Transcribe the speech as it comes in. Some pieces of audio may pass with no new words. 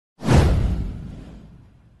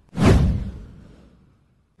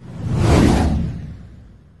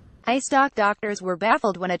iStock doctors were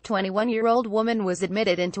baffled when a 21-year-old woman was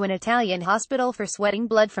admitted into an Italian hospital for sweating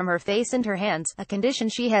blood from her face and her hands, a condition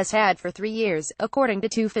she has had for 3 years, according to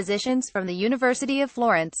two physicians from the University of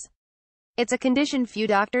Florence. It's a condition few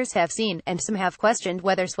doctors have seen, and some have questioned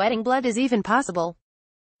whether sweating blood is even possible.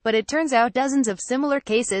 But it turns out dozens of similar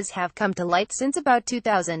cases have come to light since about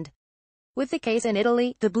 2000. With the case in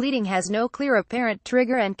Italy, the bleeding has no clear apparent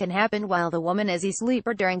trigger and can happen while the woman is asleep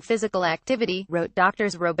or during physical activity, wrote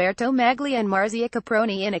doctors Roberto Magli and Marzia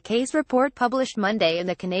Caproni in a case report published Monday in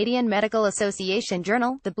the Canadian Medical Association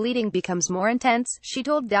Journal. The bleeding becomes more intense, she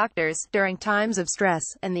told doctors, during times of stress,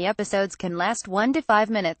 and the episodes can last 1 to 5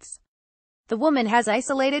 minutes. The woman has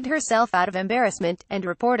isolated herself out of embarrassment, and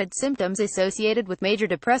reported symptoms associated with major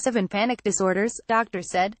depressive and panic disorders, doctors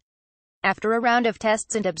said. After a round of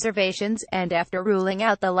tests and observations, and after ruling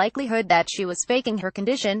out the likelihood that she was faking her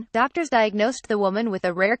condition, doctors diagnosed the woman with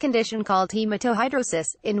a rare condition called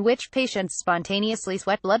hematohidrosis, in which patients spontaneously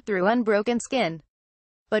sweat blood through unbroken skin.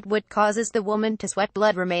 But what causes the woman to sweat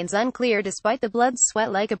blood remains unclear despite the blood's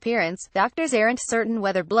sweat-like appearance. Doctors aren't certain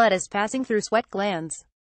whether blood is passing through sweat glands.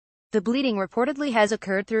 The bleeding reportedly has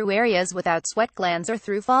occurred through areas without sweat glands or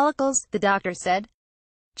through follicles, the doctor said.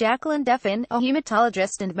 Jacqueline Duffin, a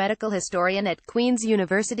hematologist and medical historian at Queen's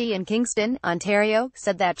University in Kingston, Ontario,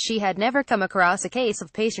 said that she had never come across a case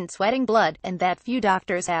of patient sweating blood, and that few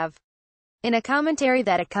doctors have. In a commentary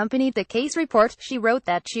that accompanied the case report, she wrote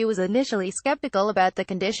that she was initially skeptical about the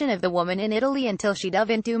condition of the woman in Italy until she dove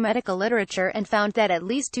into medical literature and found that at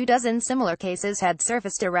least 24 similar cases had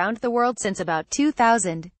surfaced around the world since about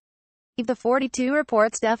 2000. Of the 42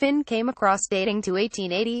 reports Duffin came across dating to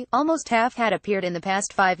 1880, almost half had appeared in the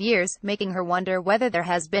past 5 years, making her wonder whether there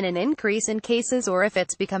has been an increase in cases or if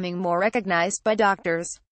it's becoming more recognized by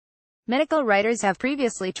doctors. Medical writers have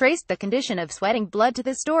previously traced the condition of sweating blood to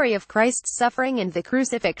the story of Christ's suffering and the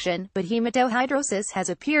crucifixion, but hematohidrosis has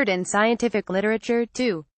appeared in scientific literature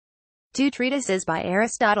too. Two treatises by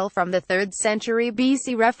Aristotle from the 3rd century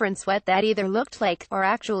BC reference sweat that either looked like, or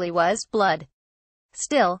actually was, blood.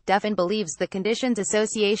 Still, Duffin believes the condition's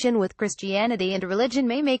association with Christianity and religion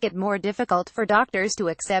may make it more difficult for doctors to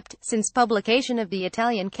accept. Since publication of the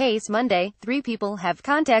Italian case Monday, 3 people have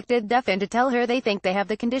contacted Duffin to tell her they think they have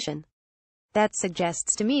the condition. That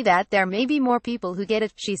suggests to me that there may be more people who get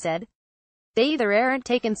it, she said. They either aren't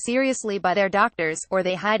taken seriously by their doctors, or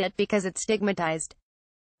they hide it because it's stigmatized.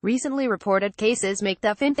 Recently reported cases make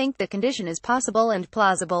Duffin think the condition is possible and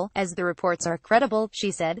plausible, as the reports are credible, she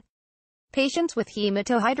said. Patients with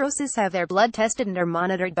hematohidrosis have their blood tested and are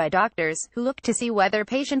monitored by doctors, who look to see whether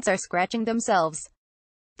patients are scratching themselves.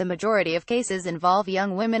 The majority of cases involve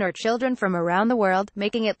young women or children from around the world,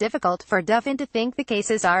 making it difficult for Duffin to think the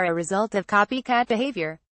cases are a result of copycat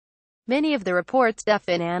behavior. Many of the reports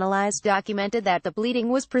Duffin analyzed documented that the bleeding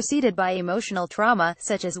was preceded by emotional trauma,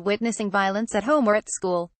 such as witnessing violence at home or at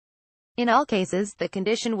school. In all cases, the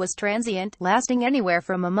condition was transient, lasting anywhere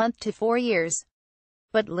from a month to 4 years.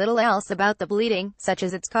 But little else about the bleeding, such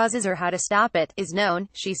as its causes or how to stop it, is known,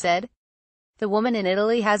 she said. The woman in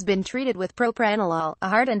Italy has been treated with propranolol, a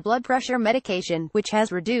heart and blood pressure medication, which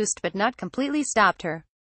has reduced but not completely stopped her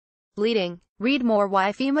bleeding. Read more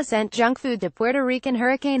why FEMA sent junk food to Puerto Rican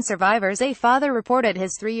hurricane survivors. A father reported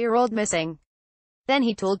his 3-year-old missing. Then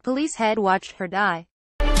he told police he'd watched her die.